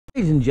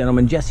Ladies and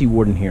gentlemen, Jesse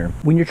Warden here.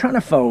 When you're trying to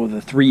follow the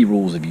 3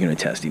 rules of unit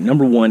testing,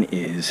 number 1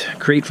 is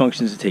create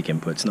functions to take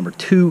inputs. Number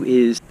 2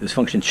 is those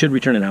functions should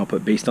return an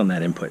output based on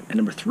that input. And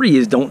number 3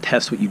 is don't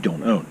test what you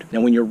don't own.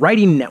 Now, when you're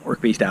writing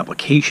network-based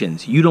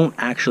applications, you don't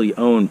actually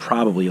own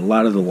probably a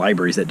lot of the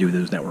libraries that do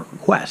those network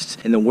requests.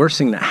 And the worst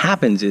thing that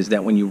happens is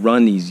that when you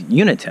run these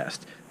unit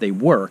tests, they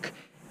work,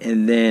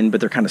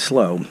 but they're kind of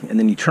slow, and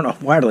then you turn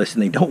off wireless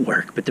and they don't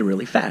work, but they're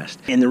really fast.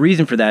 And the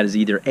reason for that is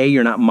either A,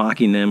 you're not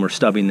mocking them or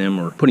stubbing them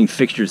or putting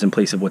fixtures in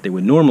place of what they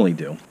would normally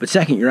do. But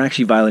second, you're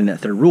actually violating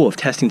that 3rd rule of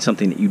testing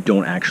something that you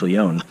don't actually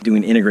own,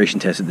 doing integration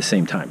tests at the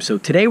same time. So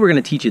today we're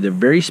going to teach you the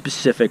very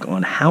specific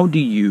on how do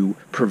you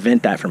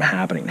prevent that from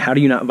happening? How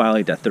do you not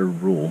violate that 3rd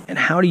rule? And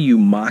how do you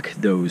mock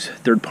those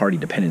third-party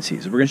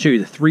dependencies? We're going to show you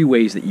the 3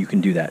 ways that you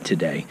can do that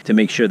today to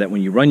make sure that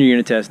when you run your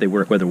unit test, they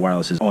work whether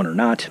wireless is on or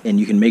not, and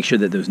you can make sure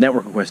that those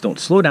network requests don't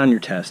slow down your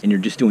test, and you're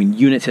just doing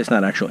unit tests,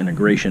 not actual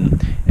integration,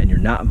 and you're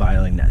not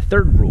violating that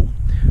 3rd rule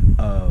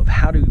of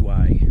how do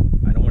I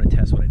don't want to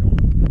test what I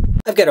don't know.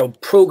 I've got a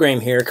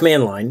program here,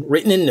 command line,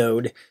 written in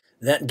Node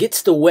that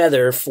gets the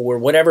weather for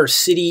whatever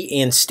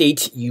city and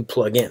state you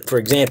plug in. For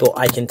example,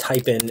 I can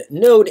type in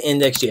node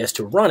index.js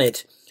to run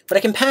it, but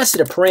I can pass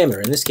it a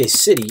parameter, in this case,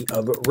 city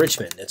of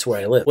Richmond. That's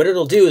where I live. What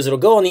it'll do is it'll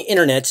go on the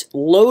internet,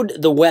 load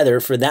the weather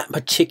for that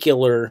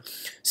particular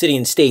city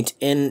and state,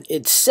 and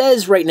it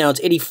says right now it's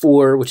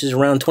 84, which is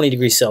around 20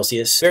 degrees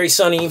Celsius. Very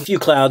sunny, a few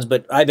clouds,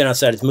 but I've been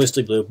outside, it's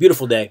mostly blue.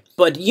 Beautiful day.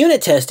 But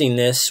unit testing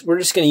this, we're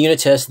just going to unit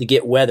test the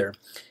get weather.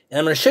 And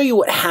I'm going to show you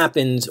what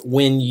happens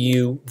when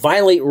you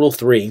violate Rule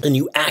 3 and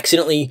you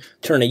accidentally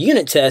turn a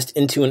unit test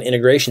into an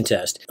integration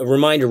test. A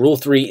reminder, Rule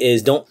 3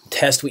 is don't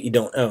test what you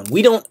don't own.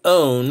 We don't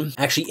own,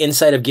 actually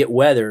inside of get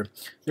weather,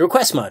 the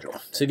request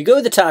module. So if you go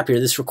to the top here,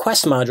 this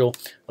request module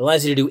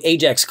allows you to do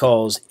AJAX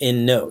calls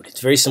in Node.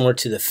 It's very similar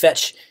to the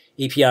fetch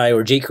API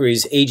or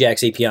jQuery's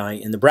AJAX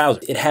API in the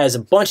browser. It has a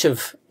bunch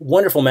of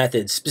wonderful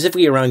methods,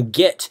 specifically around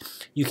get.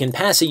 You can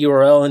pass a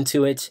URL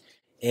into it,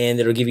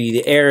 and it'll give you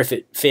the error if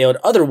it failed.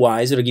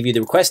 Otherwise, it'll give you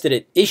the request that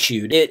it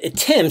issued. It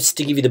attempts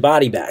to give you the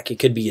body back. It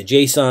could be a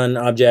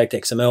JSON object,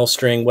 XML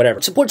string, whatever.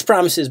 It supports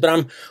promises, but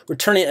I'm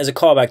returning it as a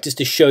callback just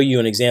to show you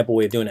an example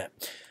way of doing that.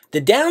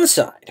 The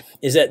downside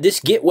is that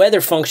this get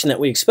weather function that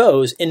we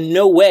expose in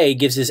no way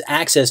gives us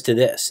access to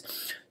this.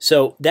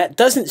 So that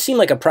doesn't seem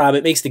like a problem.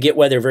 It makes the get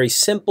weather very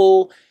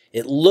simple.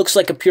 It looks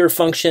like a pure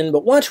function,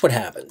 but watch what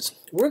happens.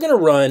 We're going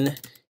to run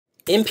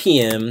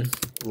npm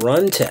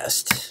run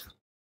test,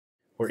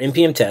 or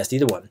npm test,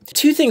 either one.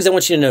 2 things I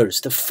want you to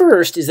notice. The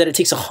first is that it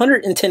takes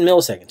 110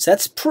 milliseconds.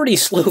 That's pretty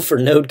slow for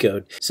node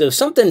code. So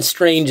something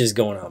strange is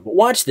going on. But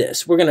watch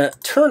this. We're going to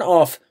turn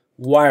off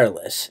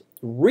wireless,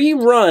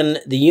 rerun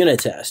the unit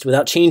test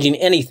without changing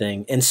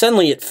anything, and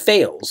suddenly it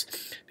fails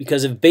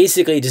because of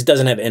basically it just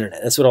doesn't have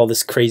internet. That's what all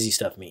this crazy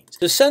stuff means.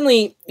 So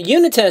suddenly,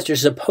 unit tests are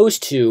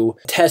supposed to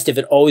test if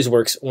it always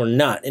works or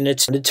not, in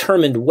its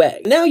determined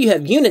way. Now you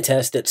have unit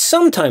tests that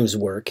sometimes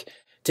work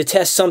to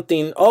test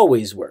something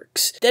always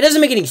works. That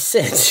doesn't make any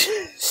sense.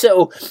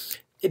 So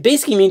it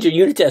basically means your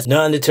unit test is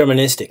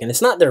non-deterministic, and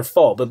it's not their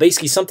fault, but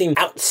basically something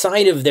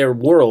outside of their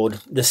world,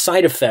 the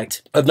side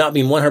effect of not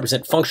being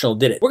 100% functional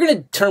did it. We're going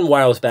to turn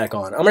wireless back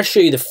on. I'm going to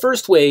show you the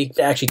first way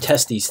to actually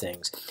test these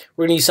things.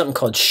 We're going to use something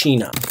called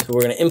Sinon. So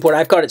we're going to import,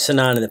 I've called it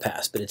Sinon in the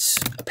past, but it's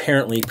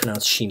apparently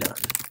pronounced Sinon.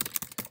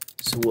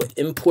 So we'll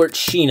import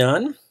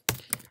Sinon.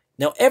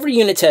 Now, every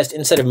unit test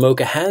inside of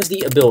Mocha has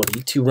the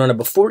ability to run a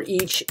before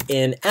each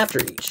and after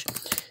each.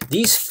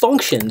 These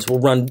functions will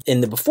run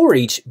in the before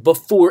each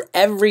before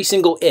every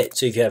single it.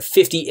 So if you have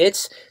 50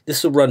 its,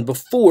 this will run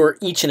before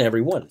each and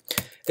every one.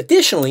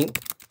 Additionally,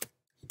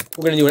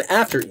 we're going to do an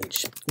after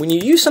each. When you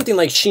use something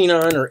like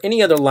Sinon or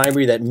any other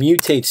library that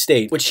mutates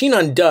state, what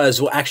Sinon does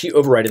will actually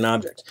override an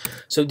object.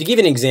 So to give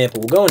you an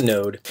example, we'll go in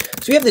Node.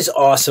 So we have this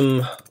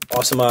awesome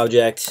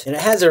object, and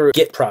it has a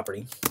get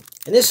property.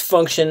 And this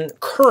function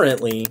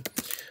currently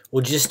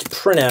will just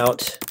print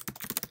out,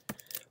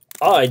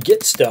 I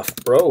get stuff,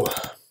 bro.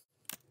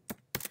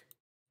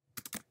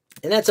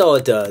 And that's all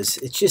it does.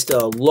 It's just a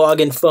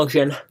login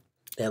function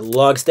that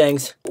logs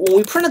things. When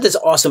we print out this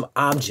awesome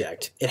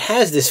object, it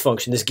has this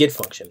function, this get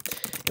function.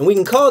 And we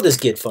can call this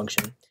get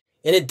function,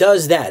 and it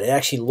does that. It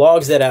actually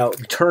logs that out,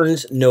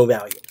 returns no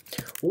value.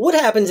 What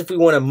happens if we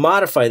want to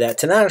modify that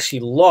to not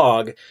actually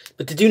log,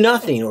 but to do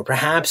nothing, or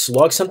perhaps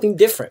log something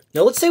different?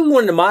 Now, let's say we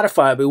wanted to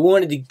modify it, but we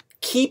wanted to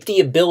keep the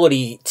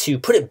ability to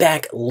put it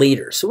back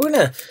later. So we're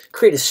going to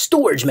create a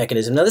storage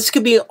mechanism. Now, this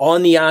could be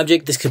on the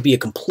object. This could be a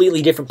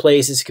completely different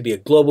place. This could be a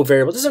global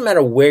variable. It doesn't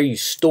matter where you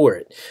store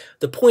it.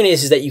 The point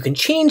is that you can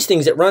change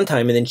things at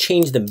runtime and then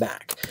change them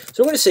back.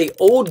 So I'm going to say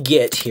old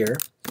get here.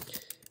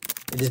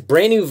 This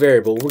brand new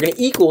variable, we're going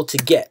to equal to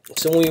get.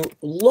 So when we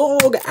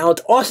log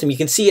out awesome, you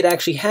can see it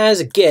actually has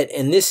a get,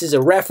 and this is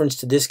a reference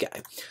to this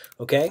guy.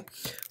 Okay?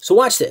 So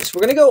watch this.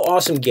 We're going to go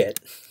awesome get,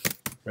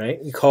 right?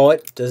 We call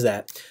it, does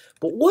that.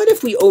 But what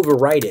if we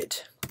overwrite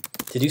it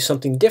to do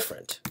something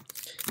different?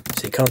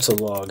 Say console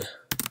log,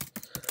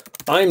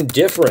 I'm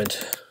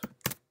different.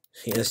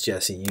 Yes,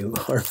 Jesse, you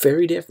are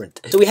very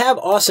different. So we have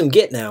awesome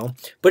get now,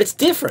 but it's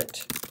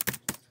different.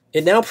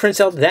 It now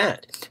prints out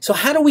that. So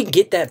how do we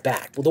get that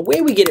back? Well, the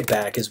way we get it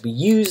back is we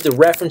use the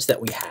reference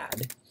that we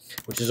had,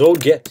 which is old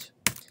get.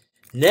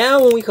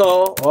 Now when we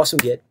call awesome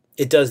get,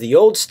 it does the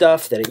old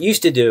stuff that it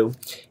used to do.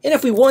 And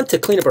if we want to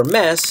clean up our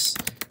mess,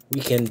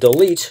 we can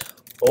delete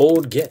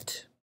old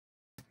get.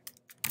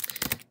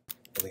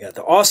 And we got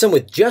the awesome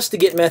with just the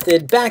get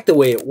method back the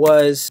way it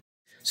was.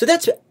 So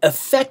that's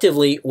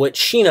effectively what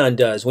Sinon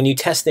does when you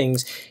test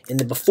things in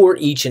the before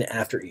each and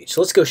after each. So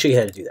let's go show you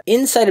how to do that.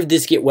 Inside of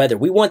this get weather,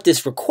 we want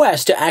this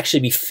request to actually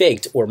be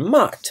faked or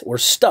mocked or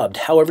stubbed,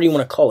 however you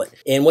want to call it.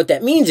 And what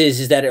that means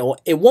is that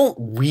it won't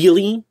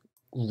really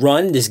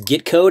run this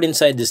get code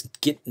inside this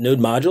get node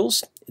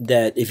modules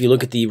that if you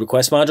look at the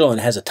request module and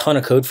it has a ton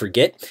of code for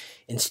get.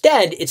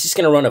 Instead, it's just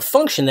going to run a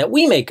function that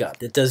we make up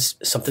that does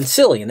something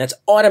silly, and that's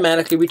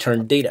automatically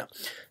return data.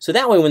 So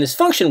that way, when this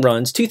function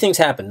runs, two things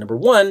happen. Number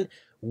one,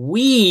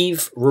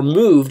 we've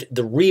removed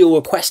the real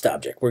request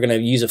object. We're going to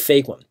use a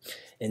fake one.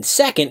 And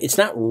second, it's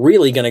not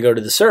really going to go to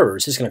the server.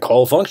 It's just going to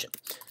call a function.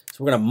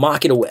 So we're going to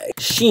mock it away.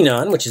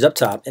 Sinon, which is up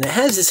top, and it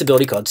has this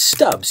ability called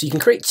stubs. So you can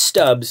create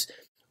stubs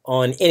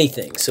on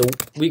anything. So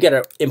we got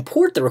to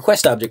import the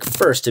request object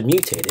first to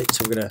mutate it.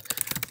 So we're going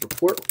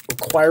to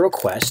require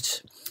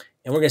request.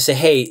 And we're going to say,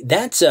 hey,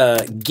 that's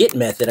a get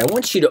method. I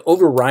want you to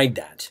override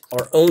that,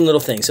 our own little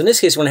thing. So in this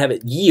case, we're going to have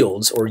it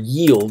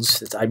yields,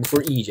 that's I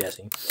before E,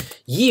 Jesse.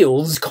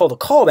 Yields, call the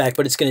callback,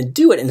 but it's going to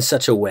do it in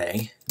such a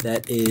way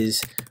that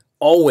is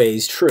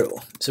always true.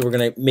 So we're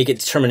going to make it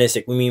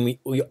deterministic. We mean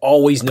we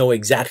always know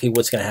exactly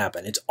what's going to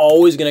happen. It's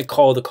always going to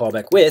call the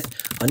callback with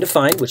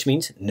undefined, which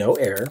means no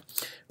error.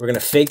 We're going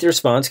to fake the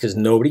response because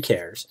nobody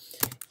cares.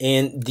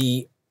 And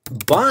the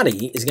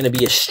body is going to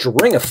be a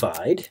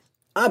stringified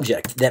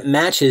object that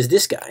matches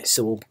this guy.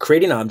 So we'll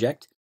create an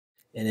object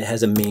and it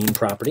has a main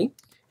property,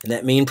 and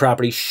that main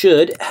property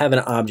should have an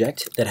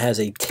object that has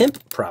a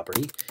temp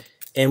property,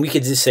 and we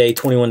could just say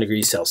 21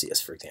 degrees Celsius,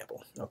 for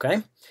example.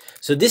 Okay,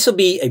 so this will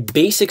be a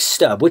basic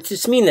stub, which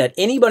just means that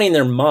anybody and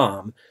their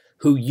mom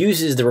who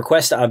uses the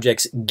request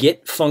object's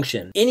get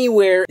function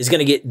anywhere is going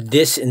to get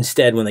this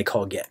instead when they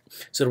call get.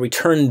 So it'll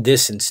return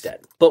this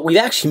instead. But we've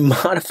actually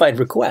modified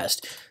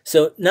request.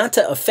 So not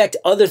to affect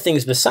other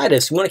things beside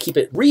us, we want to keep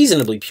it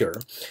reasonably pure.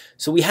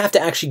 So we have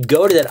to actually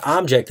go to that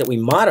object that we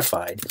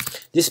modified.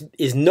 This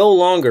is no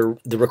longer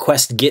the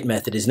request get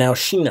method, is now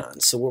Sinon.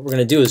 So what we're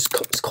going to do is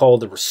call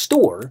the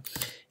restore.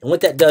 And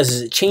what that does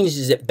is it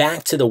changes it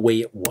back to the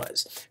way it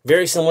was.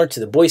 Very similar to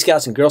the Boy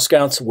Scouts and Girl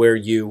Scouts where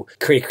you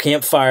create a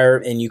campfire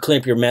and you clean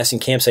up your mess and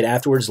campsite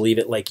afterwards, leave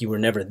it like you were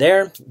never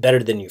there,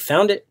 better than you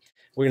found it.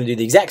 We're going to do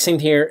the exact same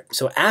here.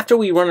 So after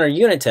we run our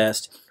unit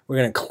test, we're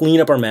going to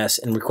clean up our mess,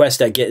 and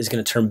request.get is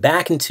going to turn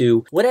back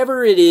into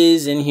whatever it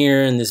is in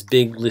here in this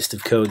big list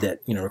of code that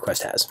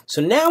request has.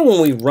 So now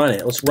when we run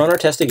it, let's run our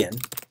test again,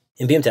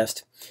 npm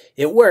test.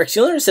 It works.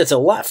 You'll notice that's a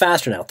lot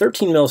faster now,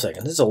 13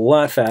 milliseconds. This is a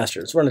lot faster.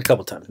 Let's run it a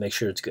couple times, make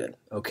sure it's good.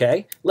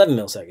 Okay, 11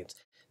 milliseconds.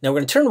 Now we're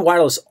going to turn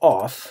wireless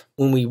off.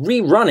 When we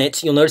rerun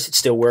it, you'll notice it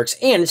still works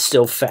and it's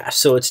still fast.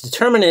 So it's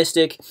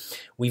deterministic.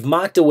 We've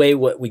mocked away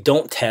what we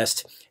don't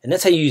test, and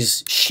that's how you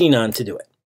use Sinon to do it.